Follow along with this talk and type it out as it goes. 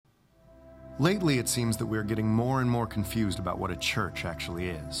Lately, it seems that we're getting more and more confused about what a church actually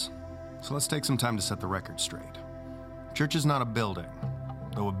is. So let's take some time to set the record straight. Church is not a building,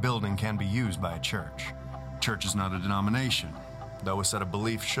 though a building can be used by a church. Church is not a denomination, though a set of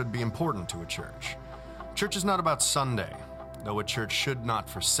beliefs should be important to a church. Church is not about Sunday, though a church should not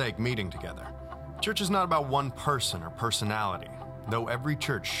forsake meeting together. Church is not about one person or personality, though every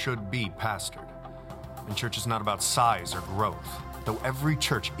church should be pastored. And church is not about size or growth, though every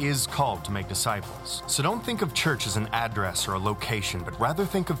church is called to make disciples. So don't think of church as an address or a location, but rather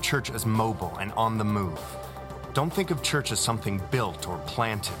think of church as mobile and on the move. Don't think of church as something built or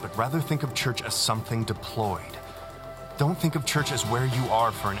planted, but rather think of church as something deployed. Don't think of church as where you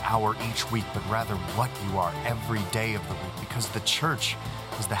are for an hour each week, but rather what you are every day of the week, because the church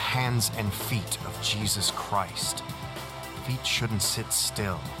is the hands and feet of Jesus Christ. Feet shouldn't sit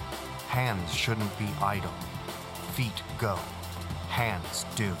still. Hands shouldn't be idle. Feet go. Hands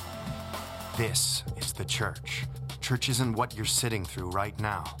do. This is the church. Church isn't what you're sitting through right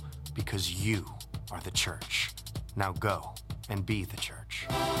now, because you are the church. Now go and be the church.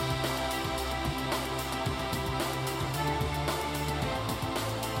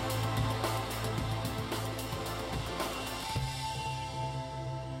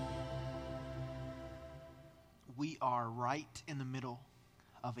 We are right in the middle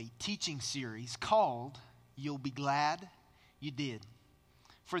of a teaching series called You'll Be Glad You Did.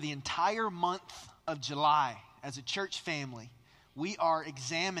 For the entire month of July, as a church family, we are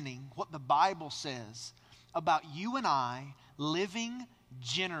examining what the Bible says about you and I living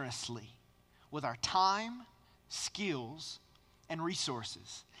generously with our time, skills, and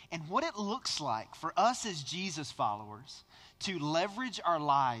resources, and what it looks like for us as Jesus followers to leverage our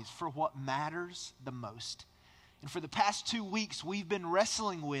lives for what matters the most. And for the past 2 weeks, we've been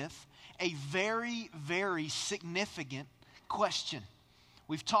wrestling with a very, very significant question.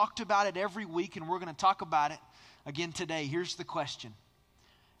 We've talked about it every week, and we're going to talk about it again today. Here's the question.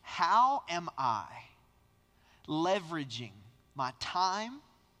 How am I leveraging my time,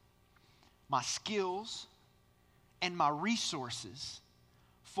 my skills, and my resources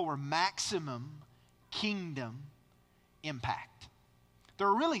for maximum kingdom impact? There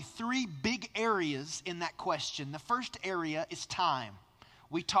are really 3 big areas in that question. The first area is time.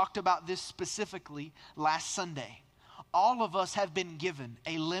 We talked about this specifically last Sunday. All of us have been given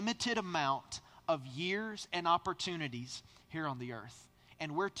a limited amount of years and opportunities here on the earth,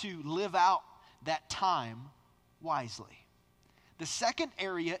 and we're to live out that time wisely. The second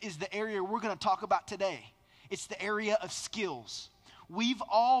area is the area we're going to talk about today. It's the area of skills. We've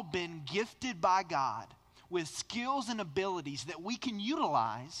all been gifted by God with skills and abilities that we can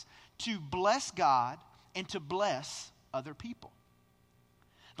utilize to bless God and to bless other people.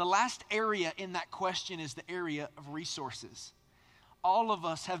 The last area in that question is the area of resources. All of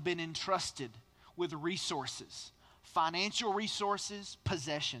us have been entrusted with resources, financial resources,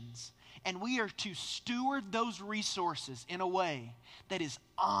 possessions, and we are to steward those resources in a way that is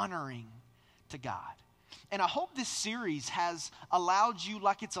honoring to God. And I hope this series has allowed you,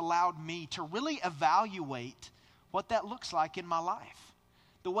 like it's allowed me, to really evaluate what that looks like in my life.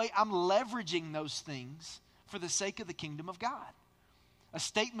 The way I'm leveraging those things for the sake of the kingdom of God. A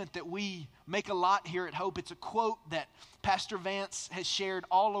statement that we make a lot here at Hope. It's a quote that Pastor Vance has shared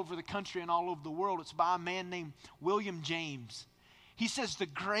all over the country and all over the world. It's by a man named William James. He says, the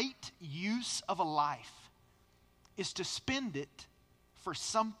great use of a life is to spend it for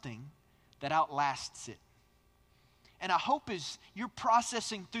something that outlasts it. And I hope as you're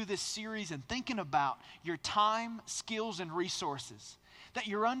processing through this series and thinking about your time, skills, and resources, that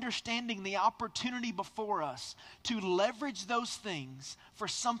you're understanding the opportunity before us to leverage those things for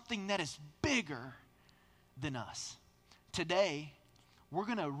something that is bigger than us. Today, we're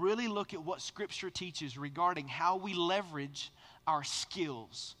going to really look at what Scripture teaches regarding how we leverage our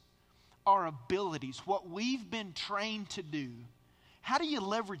skills, our abilities, what we've been trained to do. How do you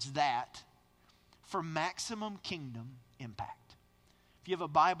leverage that for maximum kingdom impact? If you have a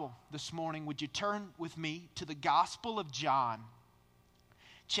Bible this morning, would you turn with me to the Gospel of John,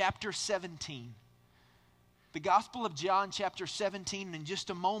 chapter 17. The Gospel of John, chapter 17, and in just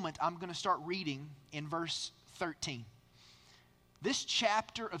a moment, I'm going to start reading in verse 13. This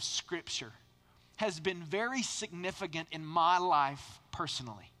chapter of Scripture has been very significant in my life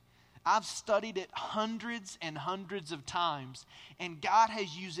personally. I've studied it hundreds and hundreds of times, and God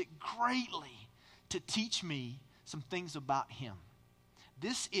has used it greatly to teach me some things about Him.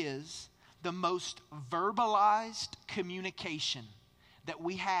 This is the most verbalized communication that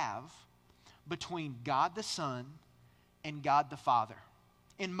we have between God the Son and God the Father.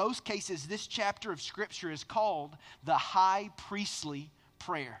 In most cases, this chapter of Scripture is called the high priestly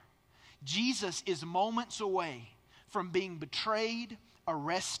prayer. Jesus is moments away from being betrayed,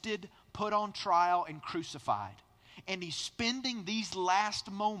 arrested, put on trial, and crucified. And he's spending these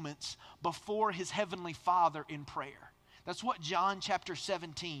last moments before his heavenly Father in prayer. That's what John chapter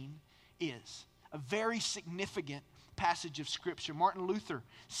 17 is. A very significant passage of Scripture. Martin Luther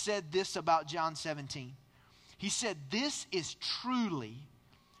said this about John 17. He said, "This is truly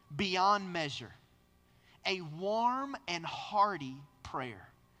beyond measure, a warm and hearty prayer.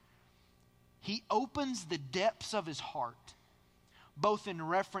 He opens the depths of his heart, both in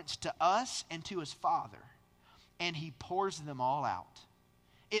reference to us and to his Father, and he pours them all out.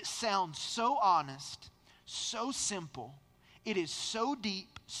 It sounds so honest, so simple. It is so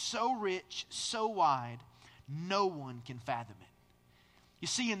deep, so rich, so wide, no one can fathom it." You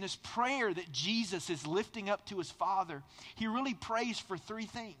see, in this prayer that Jesus is lifting up to his Father, he really prays for three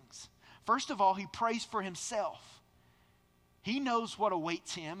things. First of all, he prays for himself. He knows what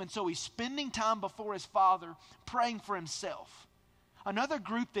awaits him, and so he's spending time before his Father praying for himself. Another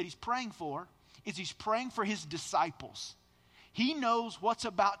group that he's praying for is he's praying for his disciples. He knows what's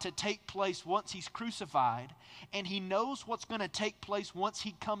about to take place once he's crucified, and he knows what's going to take place once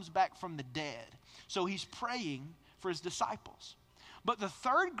he comes back from the dead. So he's praying for his disciples. But the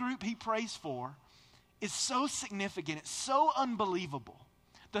third group he prays for is so significant, it's so unbelievable.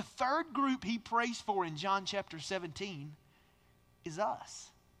 The third group he prays for in John chapter 17 is us.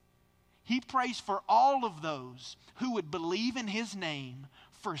 He prays for all of those who would believe in his name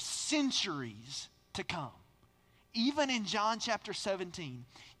for centuries to come. Even in John chapter 17,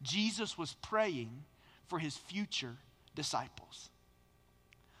 Jesus was praying for his future disciples.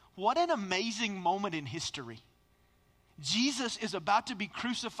 What an amazing moment in history. Jesus is about to be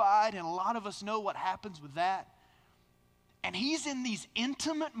crucified, and a lot of us know what happens with that. And he's in these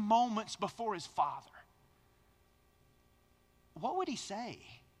intimate moments before his Father. What would he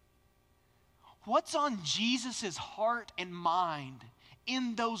say? What's on Jesus' heart and mind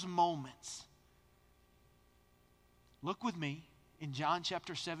in those moments? Look with me in John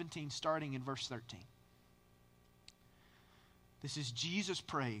chapter 17, starting in verse 13. This is Jesus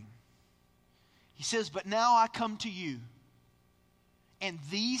praying. He says, "But now I come to you, and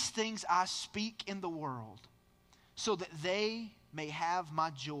these things I speak in the world, so that they may have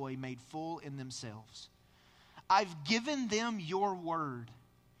my joy made full in themselves. I've given them your word,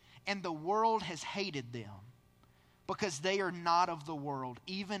 and the world has hated them, because they are not of the world,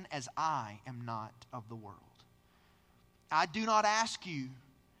 even as I am not of the world. I do not ask you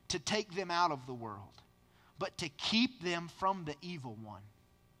to take them out of the world, but to keep them from the evil one.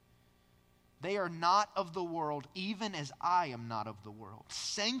 They are not of the world, even as I am not of the world.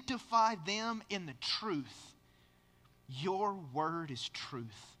 Sanctify them in the truth. Your word is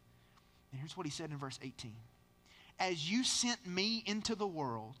truth." And here's what he said in verse 18. "As you sent me into the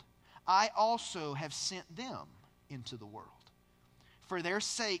world, I also have sent them into the world. For their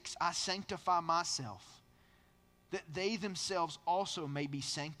sakes I sanctify myself, that they themselves also may be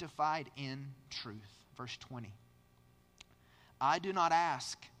sanctified in truth." Verse 20. "I do not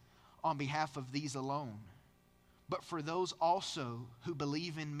ask on behalf of these alone, but for those also who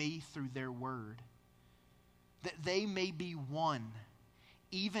believe in me through their word, that they may be one,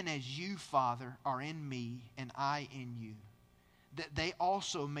 even as you, Father, are in me and I in you, that they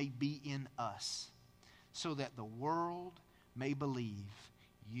also may be in us, so that the world may believe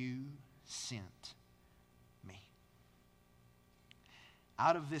you sent me."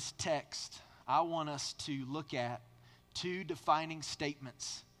 Out of this text, I want us to look at two defining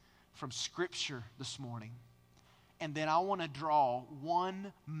statements from Scripture this morning. And then I want to draw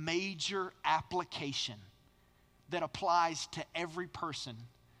one major application that applies to every person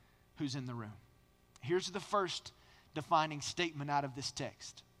who's in the room. Here's the first defining statement out of this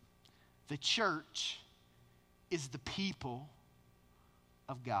text. The church is the people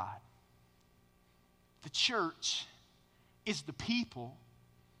of God. The church is the people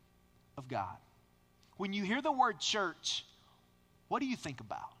of God. When you hear the word church, what do you think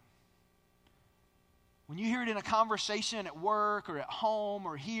about? When you hear it in a conversation at work or at home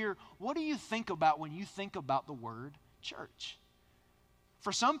or here, what do you think about when you think about the word church?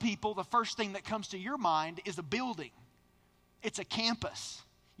 For some people, the first thing that comes to your mind is a building. It's a campus.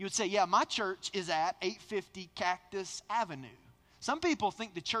 You would say, yeah, my church is at 850 Cactus Avenue. Some people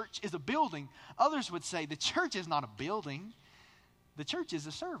think the church is a building. Others would say the church is not a building. The church is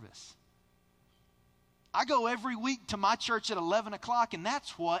a service. I go every week to my church at 11 o'clock, and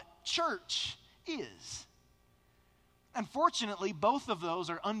that's what church is. Unfortunately, both of those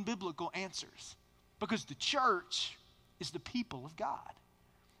are unbiblical answers, because the church is the people of God.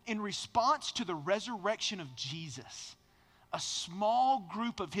 In response to the resurrection of Jesus, a small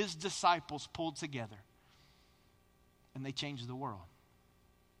group of his disciples pulled together, and they changed the world.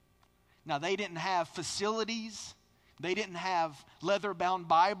 Now, they didn't have facilities. They didn't have leather-bound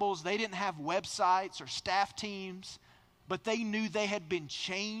Bibles. They didn't have websites or staff teams. But they knew they had been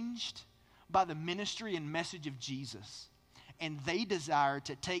changed by the ministry and message of Jesus. And they desired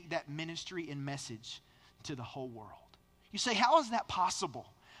to take that ministry and message to the whole world. You say, how is that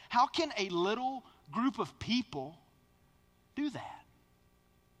possible? How can a little group of people do that?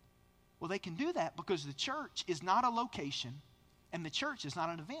 Well, they can do that because the church is not a location and the church is not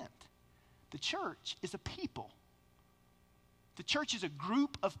an event. The church is a people. The church is a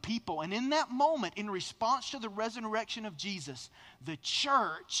group of people. And in that moment, in response to the resurrection of Jesus, the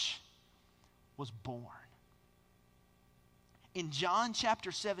church was born. In John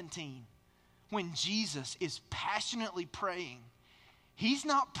chapter 17, when Jesus is passionately praying, he's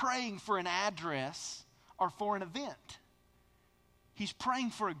not praying for an address or for an event. He's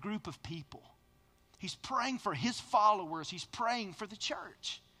praying for a group of people. He's praying for his followers. He's praying for the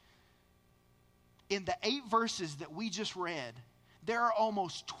church. In the 8 verses that we just read, there are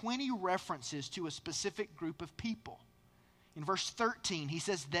almost 20 references to a specific group of people. In verse 13, he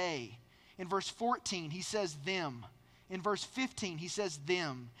says they. In verse 14, he says them. In verse 15, he says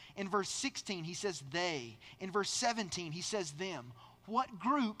them. In verse 16, he says they. In verse 17, he says them. What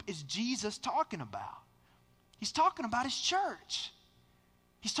group is Jesus talking about? He's talking about his church.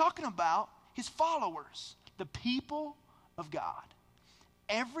 He's talking about his followers, the people of God.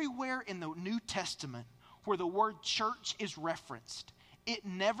 Everywhere in the New Testament where the word church is referenced, it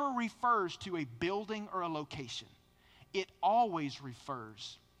never refers to a building or a location. It always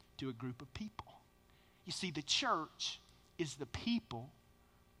refers to a group of people. You see, the church is the people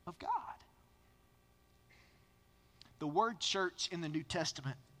of God. The word church in the New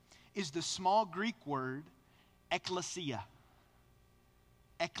Testament is the small Greek word ekklesia.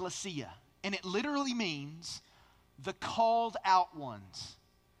 Ekklesia. And it literally means the called out ones.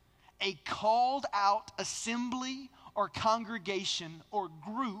 A called out assembly or congregation or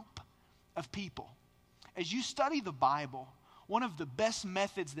group of people. As you study the Bible, one of the best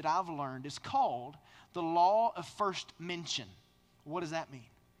methods that I've learned is called the law of first mention. What does that mean?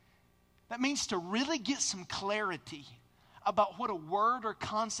 That means to really get some clarity about what a word or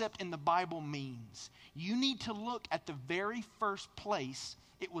concept in the Bible means, you need to look at the very first place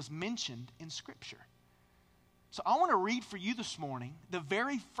it was mentioned in Scripture. So I want to read for you this morning the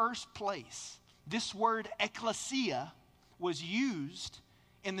very first place this word ekklesia was used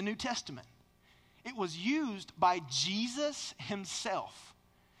in the New Testament. It was used by Jesus himself.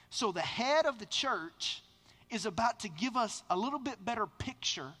 So the head of the church is about to give us a little bit better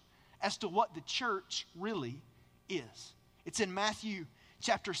picture as to what the church really is. It's in Matthew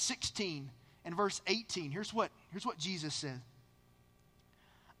chapter 16 and verse 18. Here's what Jesus said.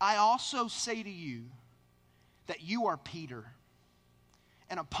 I also say to you that you are Peter,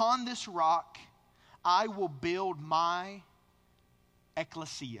 and upon this rock I will build my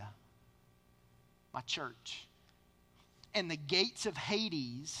ekklesia, my church, and the gates of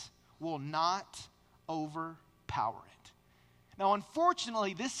Hades will not overpower it. Now,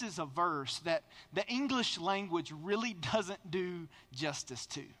 unfortunately, this is a verse that the English language really doesn't do justice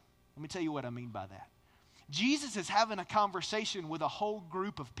to. Let me tell you what I mean by that. Jesus is having a conversation with a whole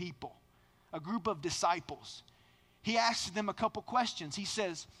group of people, a group of disciples. He asks them a couple questions. He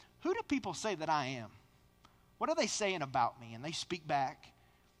says, who do people say that I am? What are they saying about me? And they speak back.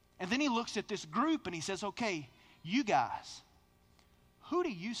 And then he looks at this group and he says, okay, you guys, who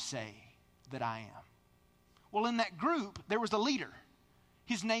do you say that I am? Well, in that group, there was a leader.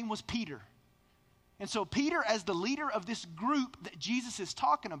 His name was Peter. And so Peter, as the leader of this group that Jesus is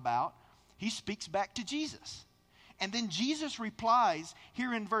talking about, he speaks back to Jesus. And then Jesus replies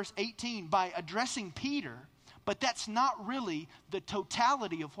here in verse 18 by addressing Peter, but that's not really the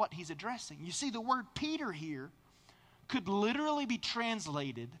totality of what he's addressing. You see, the word Peter here could literally be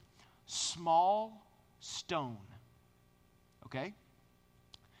translated small stone. Okay?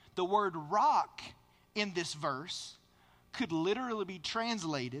 The word rock in this verse could literally be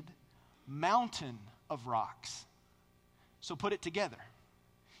translated mountain of rocks. So put it together.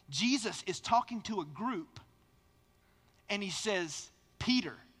 Jesus is talking to a group and he says,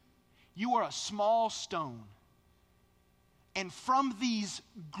 Peter, you are a small stone. And from these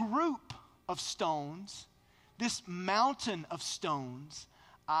group of stones, this mountain of stones,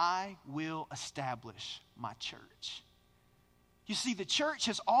 I will establish my church. You see, the church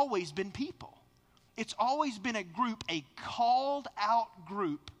has always been people. It's always been a group, a called out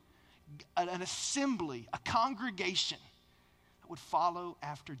group, an assembly, a congregation that would follow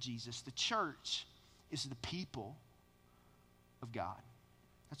after Jesus. The church is the people of God.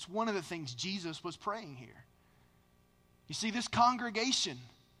 That's one of the things Jesus was praying here. You see, this congregation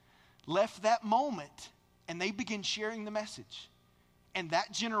left that moment and they began sharing the message. And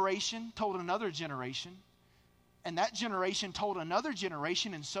that generation told another generation. And that generation told another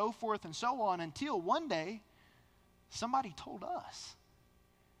generation, and so forth and so on, until one day somebody told us.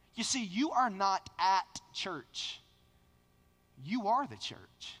 You see, you are not at church. You are the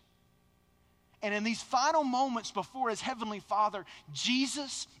church. And in these final moments before his heavenly Father,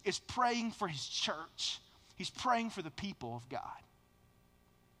 Jesus is praying for his church. He's praying for the people of God.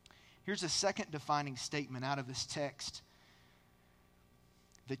 Here's a second defining statement out of this text.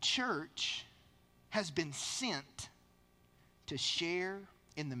 The church has been sent to share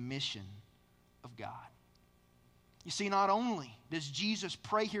in the mission of God. You see, not only does Jesus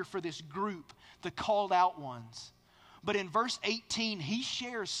pray here for this group, the called out ones, but in verse 18, he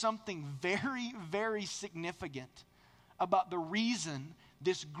shares something very, very significant about the reason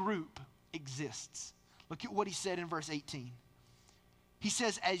this group exists. Look at what he said in verse 18. He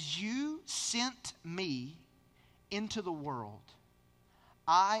says, "As you sent me into the world,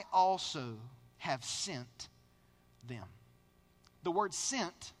 I also have sent them." The word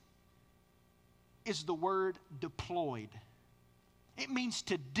sent is the word deployed. It means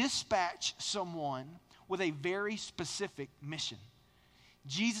to dispatch someone with a very specific mission.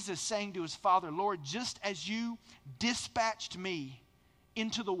 Jesus is saying to his Father, Lord, just as you dispatched me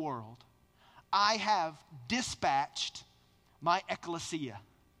into the world, I have dispatched my ecclesia,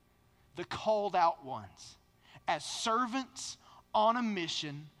 the called out ones, as servants on a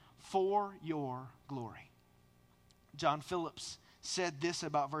mission for your glory. John Phillips said this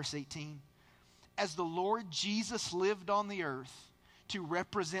about verse 18. As the Lord Jesus lived on the earth to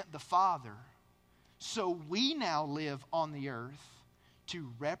represent the Father, so we now live on the earth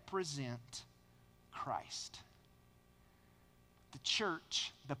to represent Christ. The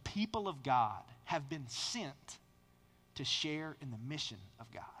church, the people of God, have been sent to share in the mission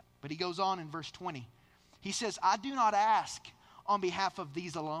of God. But he goes on in verse 20. He says, I do not ask on behalf of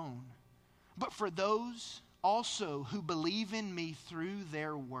these alone, but for those also who believe in me through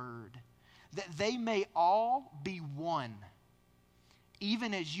their word, that they may all be one,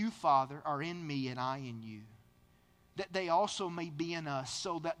 even as you, Father, are in me and I in you, that they also may be in us,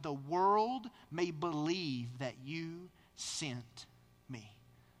 so that the world may believe that you sent me.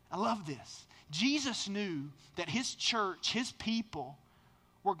 I love this. Jesus knew that his church, his people,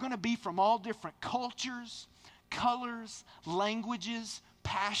 were going to be from all different cultures, colors, languages,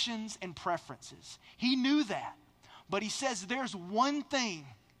 passions, and preferences. He knew that. But he says there's one thing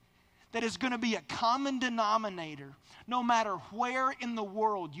that is going to be a common denominator no matter where in the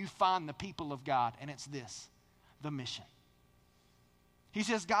world you find the people of God, and it's this: the mission. He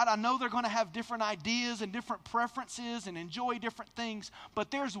says, God, I know they're going to have different ideas and different preferences and enjoy different things,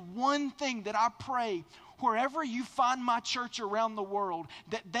 but there's one thing that I pray wherever you find my church around the world,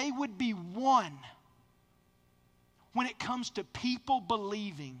 that they would be one when it comes to people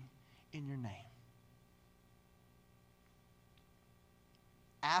believing in your name.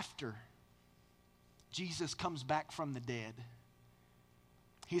 After Jesus comes back from the dead,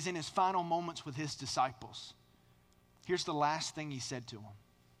 he's in his final moments with his disciples. Here's the last thing he said to them.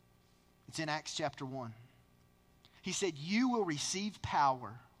 It's in Acts chapter 1. He said, you will receive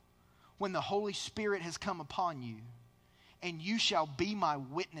power when the Holy Spirit has come upon you, and you shall be my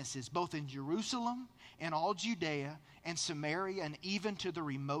witnesses, both in Jerusalem and all Judea and Samaria and even to the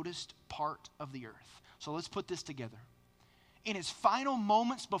remotest part of the earth. So let's put this together. In his final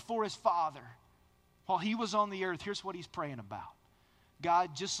moments before his Father, while he was on the earth, here's what he's praying about.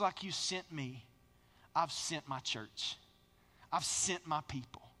 God, just like you sent me, I've sent my church. I've sent my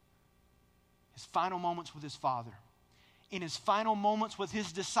people. His final moments with his Father. In his final moments with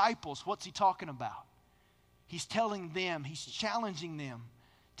his disciples, what's he talking about? He's telling them, he's challenging them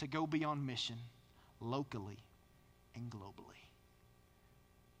to go beyond mission locally and globally.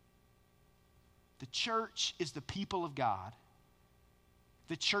 The church is the people of God.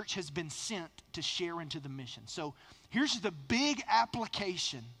 The church has been sent to share into the mission. So here's the big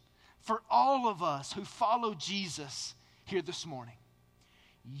application for all of us who follow Jesus here this morning.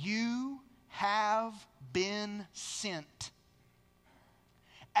 You have been sent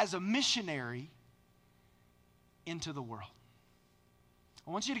as a missionary into the world.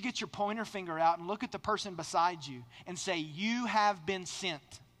 I want you to get your pointer finger out and look at the person beside you and say, you have been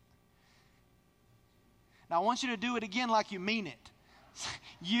sent. Now I want you to do it again like you mean it.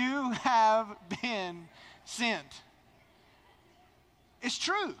 You have been sent. It's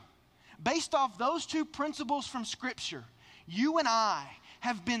true. Based off those two principles from Scripture, you and I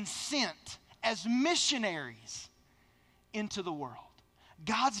have been sent as missionaries into the world.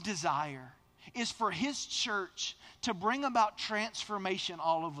 God's desire is for his church to bring about transformation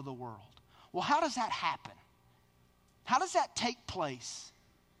all over the world. Well, how does that happen? How does that take place?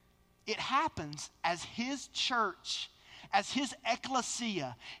 It happens as his church, as his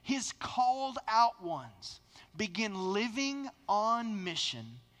ecclesia, his called out ones, begin living on mission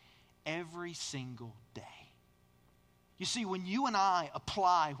every single day. You see, when you and I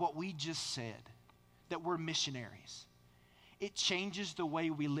apply what we just said, that we're missionaries, it changes the way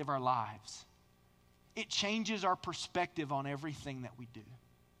we live our lives. It changes our perspective on everything that we do.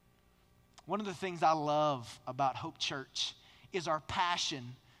 One of the things I love about Hope Church is our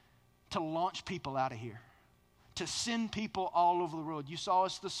passion to launch people out of here, to send people all over the world. You saw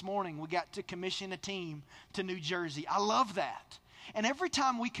us this morning. We got to commission a team to New Jersey. I love that. And every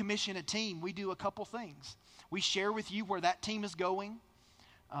time we commission a team, we do a couple things. We share with you where that team is going.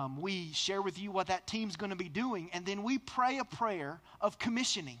 We share with you what that team's going to be doing. And then we pray a prayer of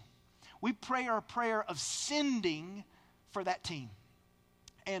commissioning. We pray our prayer of sending for that team.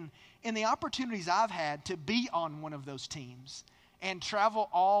 And in the opportunities I've had to be on one of those teams and travel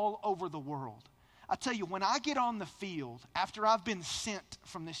all over the world, I tell you, when I get on the field after I've been sent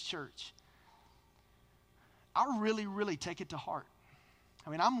from this church, I really, really take it to heart. I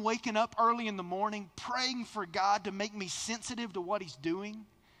mean, I'm waking up early in the morning praying for God to make me sensitive to what he's doing.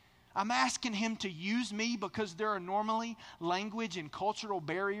 I'm asking him to use me because there are normally language and cultural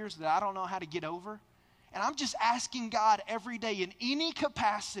barriers that I don't know how to get over. And I'm just asking God every day in any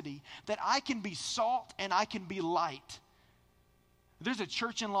capacity that I can be salt and I can be light. There's a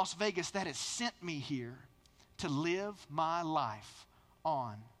church in Las Vegas that has sent me here to live my life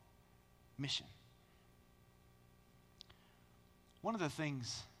on mission. One of the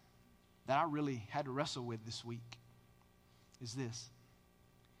things that I really had to wrestle with this week is this.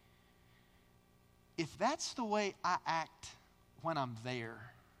 If that's the way I act when I'm there,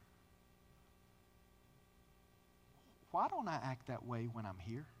 why don't I act that way when I'm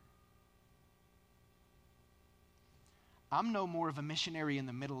here? I'm no more of a missionary in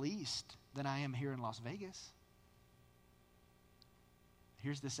the Middle East than I am here in Las Vegas.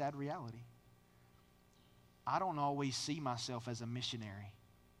 Here's the sad reality. I don't always see myself as a missionary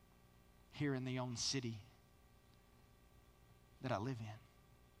here in the own city that I live in.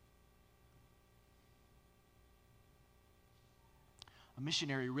 A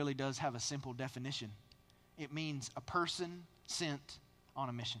missionary really does have a simple definition. It means a person sent on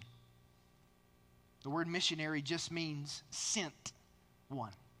a mission. The word missionary just means sent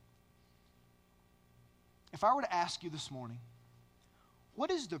one. If I were to ask you this morning, what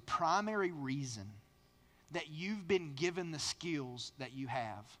is the primary reason that you've been given the skills that you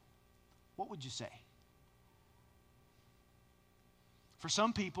have, what would you say? For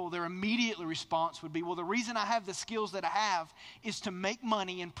some people, their immediate response would be, well, the reason I have the skills that I have is to make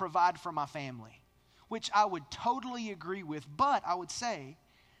money and provide for my family, which I would totally agree with, but I would say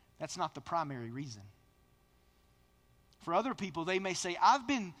that's not the primary reason. For other people, they may say, I've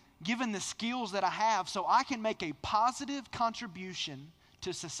been given the skills that I have so I can make a positive contribution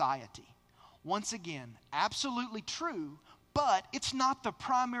to society. Once again, absolutely true, but it's not the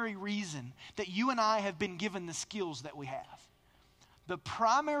primary reason that you and I have been given the skills that we have. The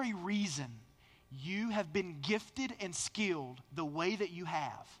primary reason you have been gifted and skilled the way that you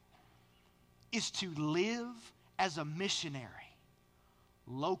have is to live as a missionary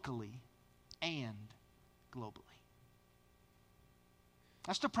locally and globally.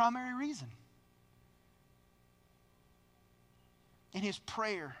 That's the primary reason. In his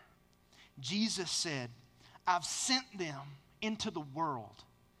prayer, Jesus said, I've sent them into the world.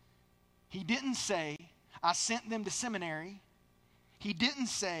 He didn't say, I sent them to seminary. He didn't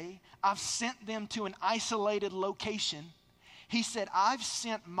say, I've sent them to an isolated location. He said, I've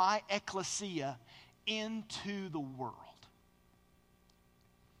sent my ecclesia into the world.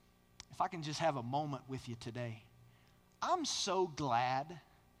 If I can just have a moment with you today, I'm so glad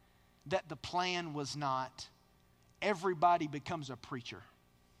that the plan was not everybody becomes a preacher.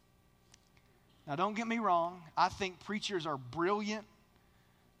 Now, don't get me wrong. I think preachers are brilliant,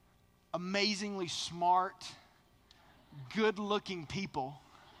 amazingly smart, good-looking people.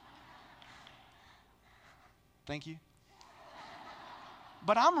 Thank you.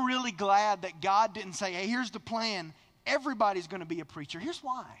 But I'm really glad that God didn't say, hey, here's the plan. Everybody's going to be a preacher. Here's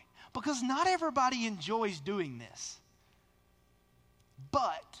why. Because not everybody enjoys doing this.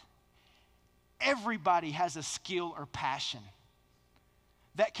 But everybody has a skill or passion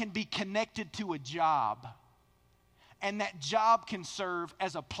that can be connected to a job, and that job can serve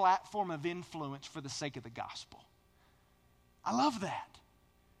as a platform of influence for the sake of the gospel. I love that.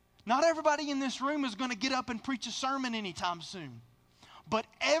 Not everybody in this room is going to get up and preach a sermon anytime soon. But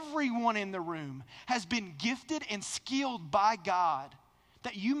everyone in the room has been gifted and skilled by God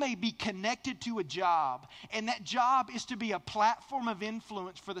that you may be connected to a job, and that job is to be a platform of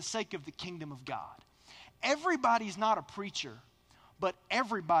influence for the sake of the kingdom of God. Everybody's not a preacher, but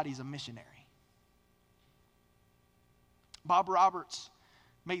everybody's a missionary. Bob Roberts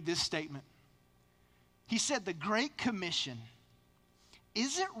made this statement. He said, the Great Commission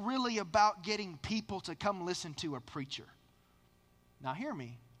isn't really about getting people to come listen to a preacher. Now hear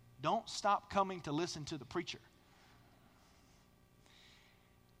me, don't stop coming to listen to the preacher.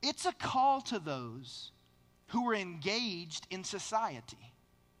 It's a call to those who are engaged in society.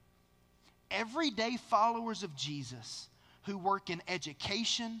 Everyday followers of Jesus who work in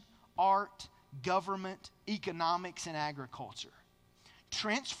education, art, government, economics, and agriculture.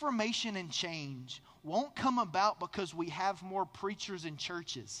 Transformation and change won't come about because we have more preachers and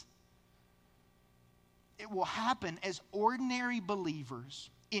churches. It will happen as ordinary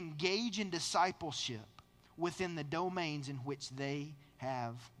believers engage in discipleship within the domains in which they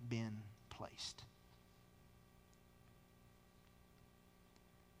have been placed.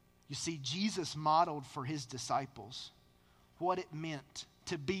 You see, Jesus modeled for his disciples what it meant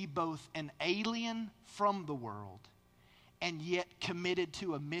to be both an alien from the world and yet committed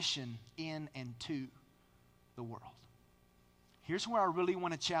to a mission in and to the world. Here's where I really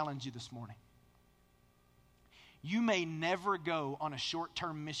want to challenge you this morning. You may never go on a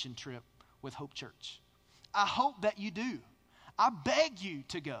short-term mission trip with Hope Church. I hope that you do. I beg you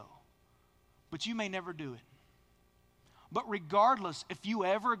to go, but you may never do it. But regardless, if you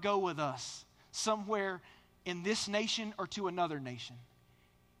ever go with us somewhere in this nation or to another nation,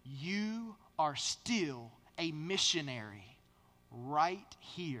 you are still a missionary right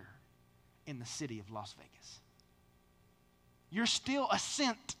here in the city of Las Vegas. You're still a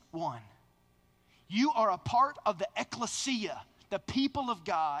sent one. You are a part of the ecclesia, the people of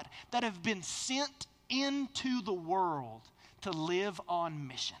God that have been sent into the world to live on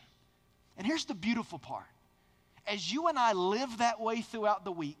mission. And here's the beautiful part. As you and I live that way throughout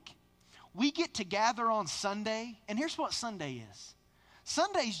the week, we get to gather on Sunday, and here's what Sunday is.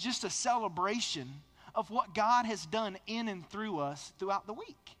 Sunday is just a celebration of what God has done in and through us throughout the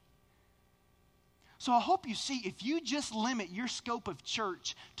week. So I hope you see, if you just limit your scope of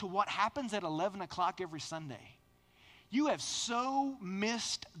church to what happens at 11 o'clock every Sunday, you have so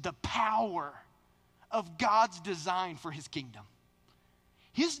missed the power of God's design for his kingdom.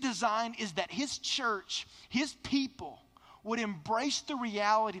 His design is that his church, his people, would embrace the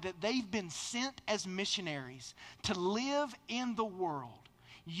reality that they've been sent as missionaries to live in the world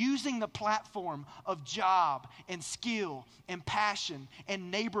using the platform of job and skill and passion and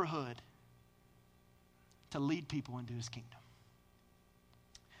neighborhood to lead people into his kingdom.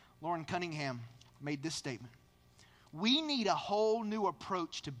 Lauren Cunningham made this statement. We need a whole new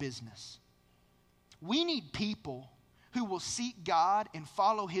approach to business. We need people who will seek God and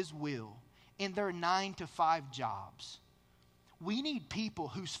follow his will in their 9-to-5 jobs. We need people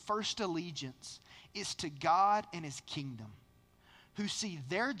whose first allegiance is to God and his kingdom, who see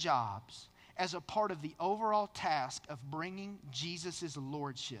their jobs as a part of the overall task of bringing Jesus'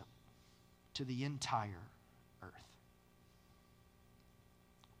 lordship to the entire earth.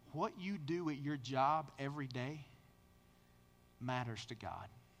 What you do at your job every day matters to God.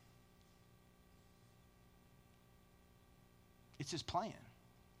 It's his plan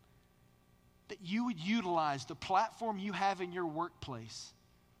that you would utilize the platform you have in your workplace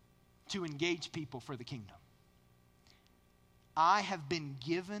to engage people for the kingdom. I have been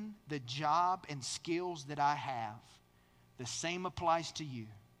given the job and skills that I have. The same applies to you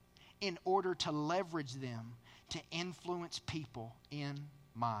in order to leverage them to influence people in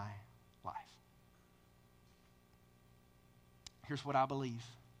my life. Here's what I believe.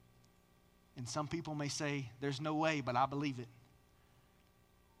 And some people may say, there's no way, but I believe it.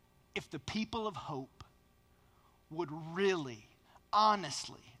 If the people of Hope would really,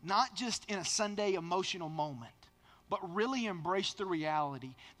 honestly, not just in a Sunday emotional moment, but really embrace the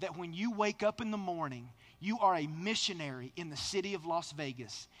reality that when you wake up in the morning, you are a missionary in the city of Las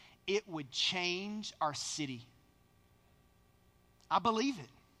Vegas, it would change our city. I believe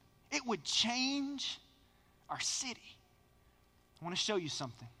it. It would change our city. I want to show you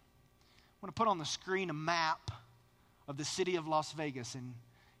something. I want to put on the screen a map of the city of Las Vegas. And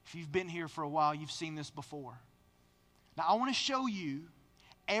if you've been here for a while, you've seen this before. Now, I want to show you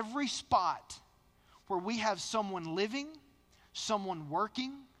every spot where we have someone living, someone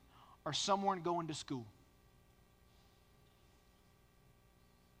working, or someone going to school.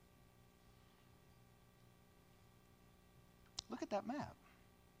 Look at that map.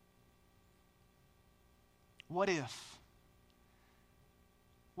 What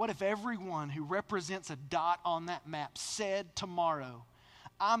if everyone who represents a dot on that map said tomorrow,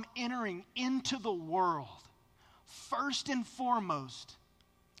 I'm entering into the world first and foremost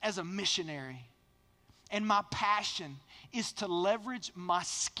as a missionary, and my passion is to leverage my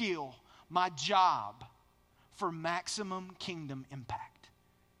skill, my job, for maximum kingdom impact.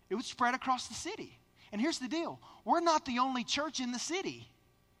 It would spread across the city. And here's the deal. We're not the only church in the city.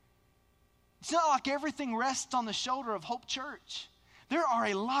 It's not like everything rests on the shoulder of Hope Church. There are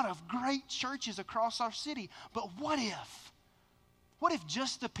a lot of great churches across our city. But what if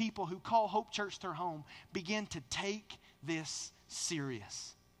just the people who call Hope Church their home begin to take this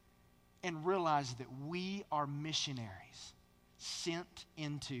serious and realize that we are missionaries sent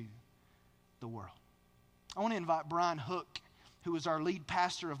into the world? I want to invite Brian Hook, who is our lead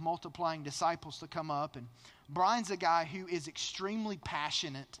pastor of Multiplying Disciples, to come up. And Brian's a guy who is extremely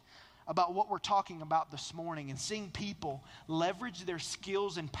passionate about what we're talking about this morning and seeing people leverage their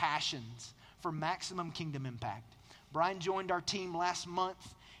skills and passions for maximum kingdom impact. Brian joined our team last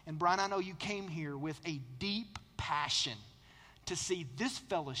month. And Brian, I know you came here with a deep passion to see this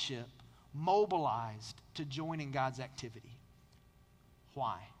fellowship mobilized to join in God's activity.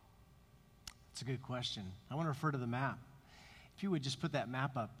 Why? That's a good question. I want to refer to the map. If you would just put that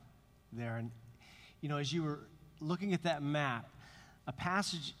map up there. And, as you were looking at that map, a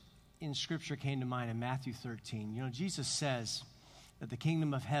passage in Scripture came to mind in Matthew 13. Jesus says that the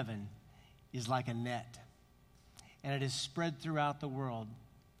kingdom of heaven is like a net, and it is spread throughout the world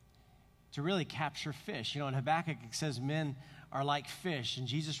to really capture fish. In Habakkuk it says men are like fish, and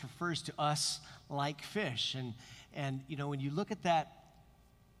Jesus refers to us like fish. And when you look at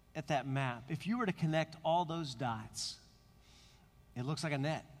that map, if you were to connect all those dots, it looks like a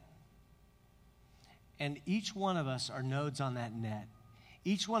net. And each one of us are nodes on that net.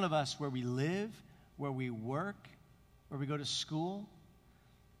 Each one of us, where we live, where we work, where we go to school,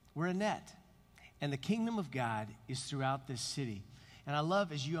 we're a net. And the kingdom of God is throughout this city. And I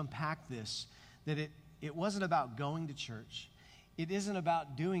love, as you unpack this, that it wasn't about going to church. It isn't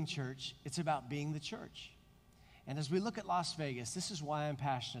about doing church. It's about being the church. And as we look at Las Vegas, this is why I'm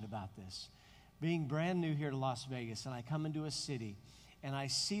passionate about this. Being brand new here to Las Vegas, and I come into a city, and I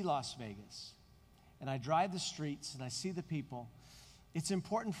see Las Vegas, and I drive the streets, and I see the people. It's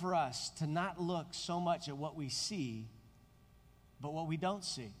important for us to not look so much at what we see, but what we don't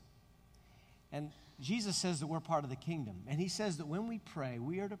see. And Jesus says that we're part of the kingdom. And he says that when we pray,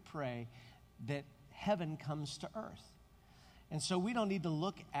 we are to pray that heaven comes to earth. And so we don't need to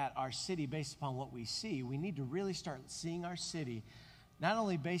look at our city based upon what we see. We need to really start seeing our city not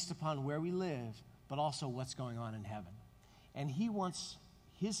only based upon where we live, but also what's going on in heaven. And he wants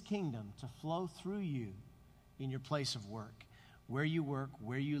his kingdom to flow through you in your place of work, where you work,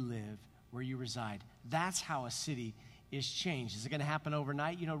 where you live, where you reside. That's how a city is changed. Is it going to happen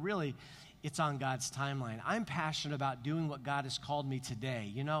overnight? Really, it's on God's timeline. I'm passionate about doing what God has called me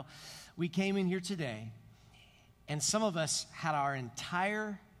today. We came in here today, and some of us had our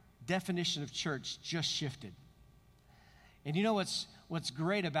entire definition of church just shifted. And what's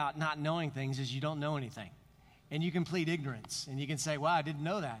great about not knowing things is you don't know anything. And you can plead ignorance, and you can say, wow, I didn't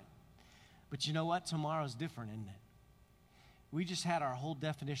know that. But you know what? Tomorrow's different, isn't it? We just had our whole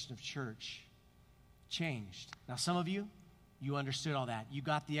definition of church changed. Now, some of you understood all that. You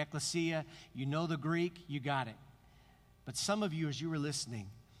got the ecclesia, you know the Greek, you got it. But some of you, as you were listening,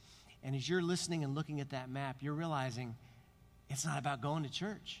 and as you're listening and looking at that map, you're realizing it's not about going to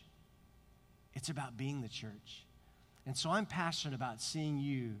church. It's about being the church. And so I'm passionate about seeing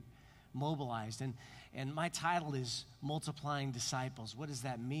you mobilized. And my title is Multiplying Disciples. What does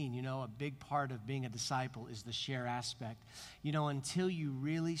that mean? A big part of being a disciple is the share aspect. Until you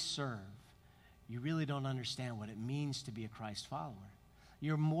really serve, you really don't understand what it means to be a Christ follower.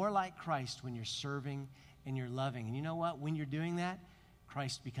 You're more like Christ when you're serving and you're loving. And you know what? When you're doing that,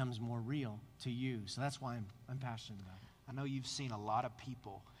 Christ becomes more real to you. So that's why I'm passionate about it. I know you've seen a lot of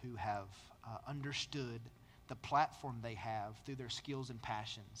people who have understood the platform they have through their skills and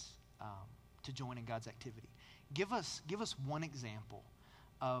passions to join in God's activity. Give us one example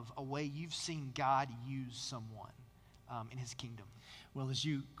of a way you've seen God use someone in his kingdom. Well, as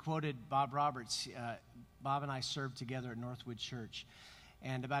you quoted Bob Roberts, Bob and I served together at Northwood Church.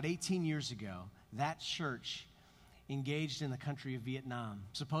 And about 18 years ago, that church engaged in the country of Vietnam,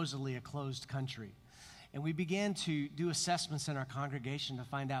 supposedly a closed country. And we began to do assessments in our congregation to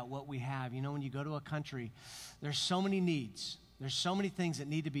find out what we have. When you go to a country, there's so many needs. There's so many things that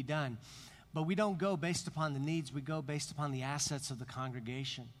need to be done. But we don't go based upon the needs. We go based upon the assets of the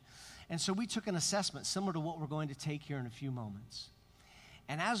congregation. And so we took an assessment similar to what we're going to take here in a few moments.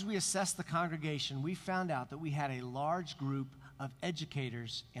 And as we assessed the congregation, we found out that we had a large group of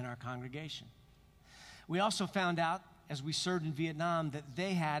educators in our congregation. We also found out, as we served in Vietnam, that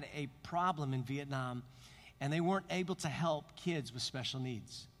they had a problem in Vietnam, and they weren't able to help kids with special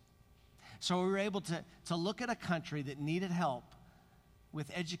needs. So we were able to look at a country that needed help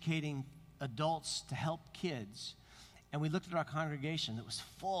with educating adults to help kids. And we looked at our congregation that was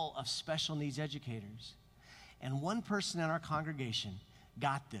full of special needs educators. And one person in our congregation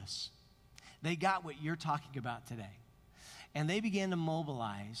got this. They got what you're talking about today. And they began to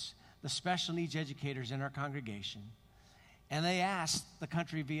mobilize the special needs educators in our congregation. And they asked the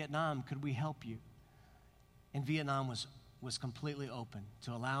country of Vietnam, could we help you? And Vietnam was completely open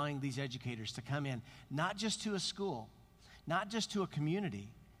to allowing these educators to come in, not just to a school, not just to a community,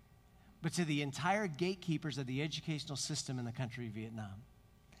 but to the entire gatekeepers of the educational system in the country of Vietnam.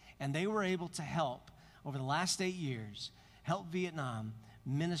 And they were able to help, over the last 8 years, help Vietnam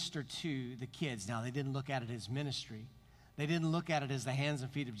minister to the kids. Now, they didn't look at it as ministry. They didn't look at it as the hands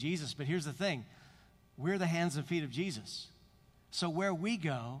and feet of Jesus. But here's the thing. We're the hands and feet of Jesus. So where we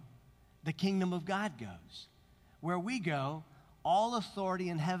go, the kingdom of God goes. Where we go, all authority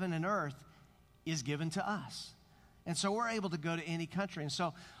in heaven and earth is given to us. And so we're able to go to any country. And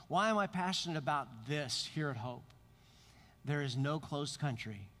so why am I passionate about this here at Hope? There is no closed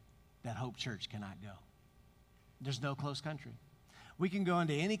country that Hope Church cannot go. There's no closed country. We can go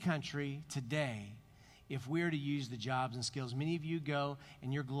into any country today if we're to use the jobs and skills. Many of you go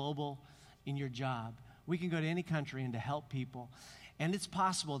and you're global in your job. We can go to any country and to help people. And it's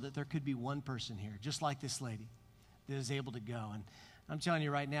possible that there could be one person here, just like this lady, that is able to go. And I'm telling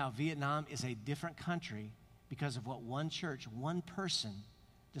you right now, Vietnam is a different country because of what one church, one person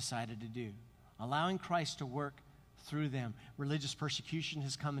decided to do, allowing Christ to work through them. Religious persecution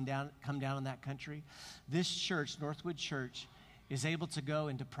has come down in that country. This church, Northwood Church, is able to go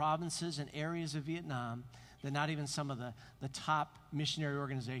into provinces and areas of Vietnam that not even some of the top missionary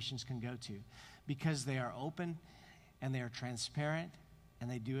organizations can go to, because they are open and they are transparent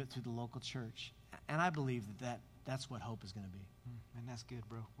and they do it through the local church. And I believe that's what Hope is going to be. And that's good,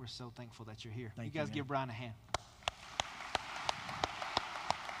 bro. We're so thankful that you're here. Thank you guys you, give Brian a hand.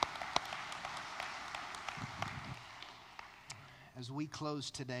 As we close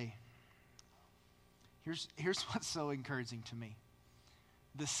today, here's what's so encouraging to me.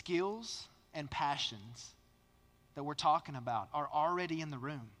 The skills and passions that we're talking about are already in the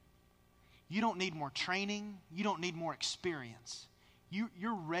room. You don't need more training. You don't need more experience.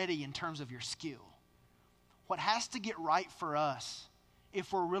 You're ready in terms of your skill. What has to get right for us,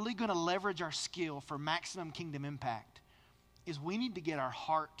 if we're really going to leverage our skill for maximum kingdom impact, is we need to get our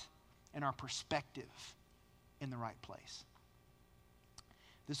heart and our perspective in the right place.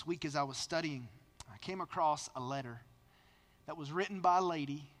 This week as I was studying, I came across a letter that was written by a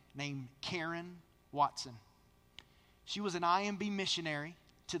lady named Karen Watson. She was an IMB missionary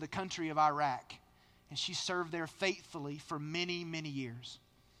to the country of Iraq, and she served there faithfully for many, many years.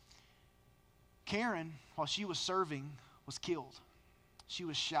 Karen, while she was serving, was killed. She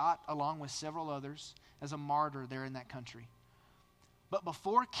was shot along with several others as a martyr there in that country. But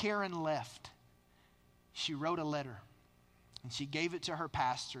before Karen left, she wrote a letter, and she gave it to her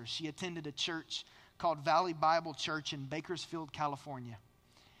pastor. She attended a church called Valley Bible Church in Bakersfield, California.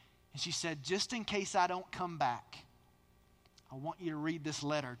 And she said, just in case I don't come back, I want you to read this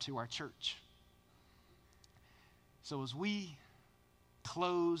letter to our church. So as we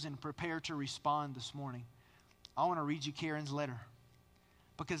close and prepare to respond this morning, I want to read you Karen's letter,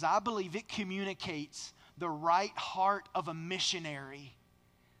 because I believe it communicates the right heart of a missionary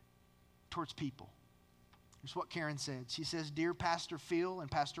towards people. Here's what Karen said. She says, Dear Pastor Phil and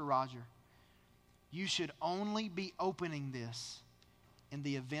Pastor Roger, you should only be opening this in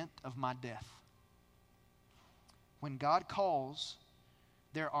the event of my death. When God calls,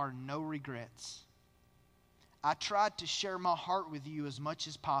 there are no regrets. I tried to share my heart with you as much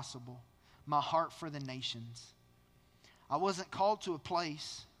as possible, my heart for the nations. I wasn't called to a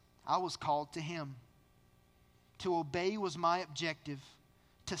place, I was called to Him. To obey was my objective,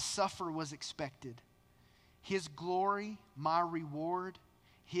 to suffer was expected. His glory, my reward.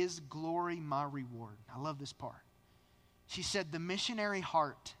 His glory, my reward. I love this part. She said, the missionary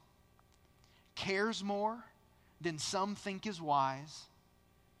heart cares more than some think is wise,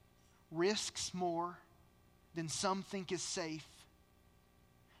 risks more than some think is safe,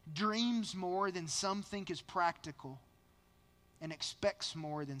 dreams more than some think is practical, and expects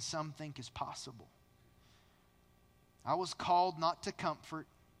more than some think is possible. I was called not to comfort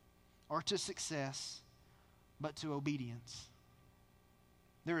or to success, but to obedience.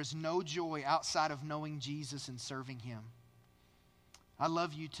 There is no joy outside of knowing Jesus and serving Him. I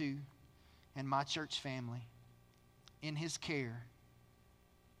love you too and my church family. In his care,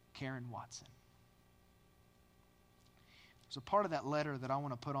 Karen Watson. There's a part of that letter that I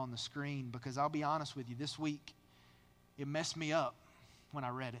want to put on the screen because I'll be honest with you, this week it messed me up when I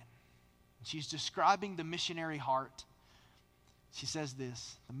read it. She's describing the missionary heart. She says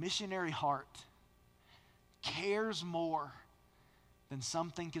this: the missionary heart cares more than some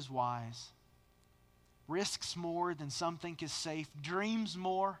think is wise, risks more than some think is safe, dreams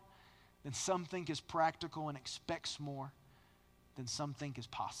more than some think is practical, and expects more than some think is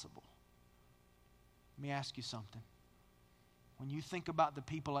possible. Let me ask you something. When you think about the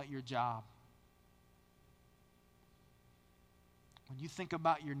people at your job, when you think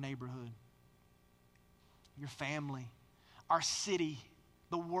about your neighborhood, your family, our city,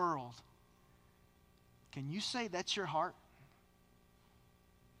 the world, can you say that's your heart?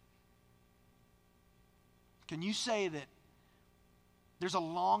 Can you say that there's a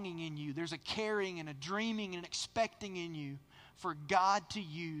longing in you, there's a caring and a dreaming and an expecting in you for God to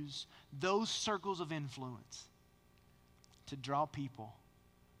use those circles of influence to draw people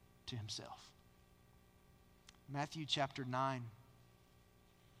to himself? Matthew chapter 9.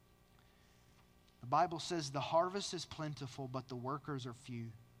 The Bible says, the harvest is plentiful, but the workers are few.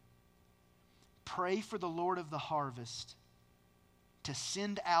 Pray for the Lord of the harvest to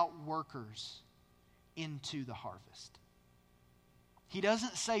send out workers into the harvest. He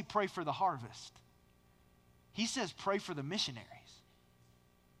doesn't say pray for the harvest. He says pray for the missionaries.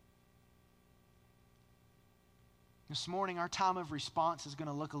 This morning, our time of response is going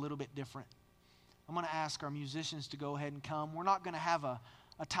to look a little bit different. I'm going to ask our musicians to go ahead and come. We're not going to have a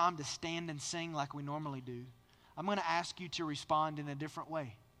time to stand and sing like we normally do. I'm going to ask you to respond in a different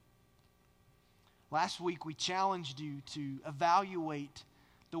way. Last week, we challenged you to evaluate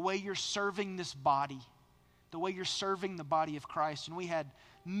the way you're serving this body, the way you're serving the body of Christ, and we had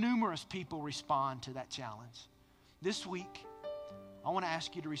numerous people respond to that challenge. This week, I want to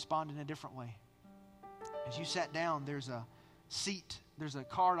ask you to respond in a different way. As you sat down, there's a seat, there's a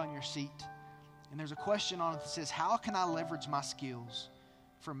card on your seat, and there's a question on it that says, how can I leverage my skills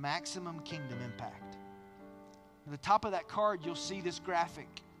for maximum kingdom impact? At the top of that card, you'll see this graphic.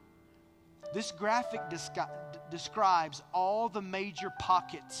 This graphic describes all the major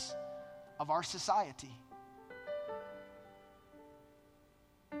pockets of our society.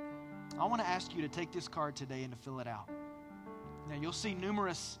 I want to ask you to take this card today and to fill it out. Now, you'll see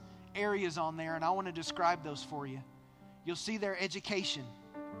numerous areas on there, and I want to describe those for you. You'll see their education.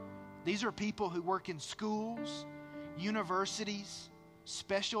 These are people who work in schools, universities,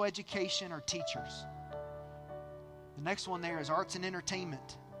 special education, or teachers. The next one there is arts and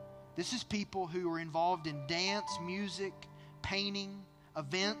entertainment. This is people who are involved in dance, music, painting,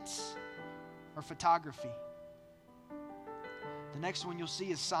 events, or photography. The next one you'll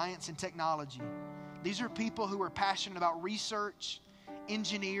see is science and technology. These are people who are passionate about research,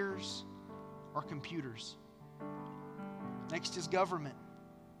 engineers, or computers. Next is government.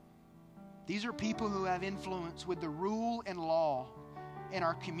 These are people who have influence with the rule and law in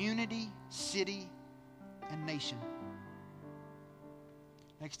our community, city, and nation.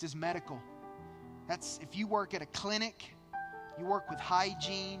 Next is medical. That's if you work at a clinic, you work with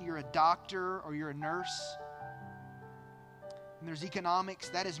hygiene, you're a doctor or you're a nurse. And there's economics.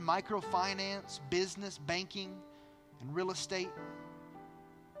 That is microfinance, business, banking, and real estate.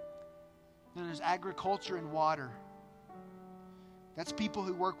 Then there's agriculture and water. That's people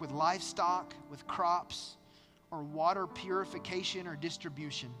who work with livestock, with crops, or water purification or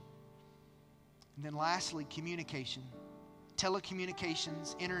distribution. And then lastly, communication.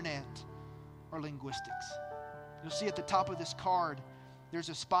 Telecommunications, internet, or linguistics. You'll see at the top of this card, there's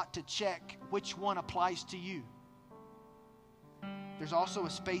a spot to check which one applies to you. There's also a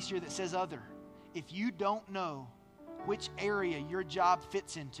space here that says other. If you don't know which area your job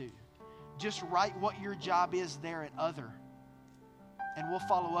fits into, just write what your job is there at other, and we'll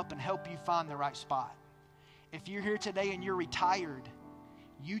follow up and help you find the right spot. If you're here today and you're retired,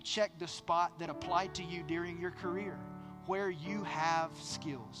 you check the spot that applied to you during your career, where you have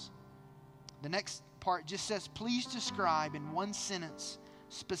skills. The next part just says, please describe in one sentence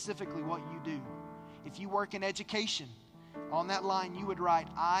specifically what you do. If you work in education, on that line you would write,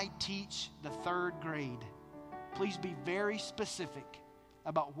 I teach the 3rd grade. Please be very specific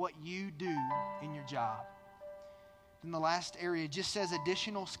about what you do in your job. Then the last area just says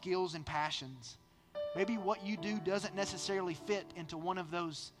additional skills and passions. Maybe what you do doesn't necessarily fit into one of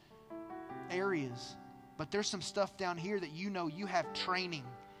those areas, but there's some stuff down here that you know you have training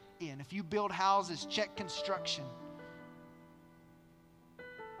in. If you build houses, check construction.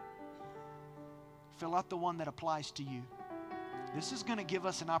 Fill out the one that applies to you. this is going to give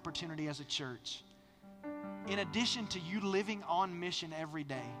us an opportunity as a church, in addition to you living on mission every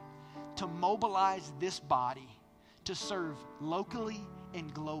day, to mobilize this body to serve locally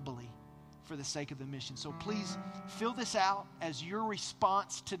and globally for the sake of the mission. So please fill this out as your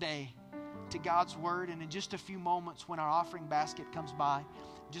response today to God's word. And in just a few moments when our offering basket comes by,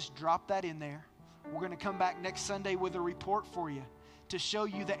 just drop that in there. We're going to come back next Sunday with a report for you to show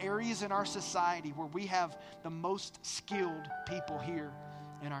you the areas in our society where we have the most skilled people here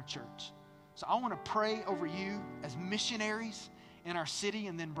in our church. So I want to pray over you as missionaries in our city,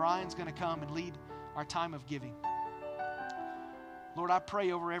 and then Brian's going to come and lead our time of giving. Lord, I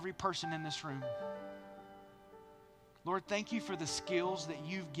pray over every person in this room. Lord, thank you for the skills that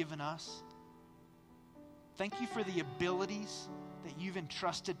you've given us. Thank you for the abilities that you've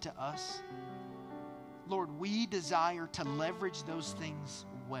entrusted to us. Lord, we desire to leverage those things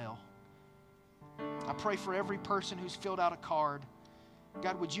well. I pray for every person who's filled out a card.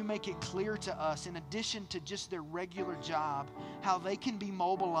 God, would you make it clear to us, in addition to just their regular job, how they can be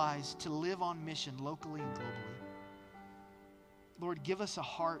mobilized to live on mission locally and globally. Lord, give us a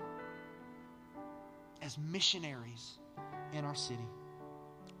heart as missionaries in our city.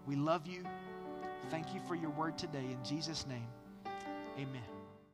 We love you. Thank you for your word today. In Jesus' name, amen.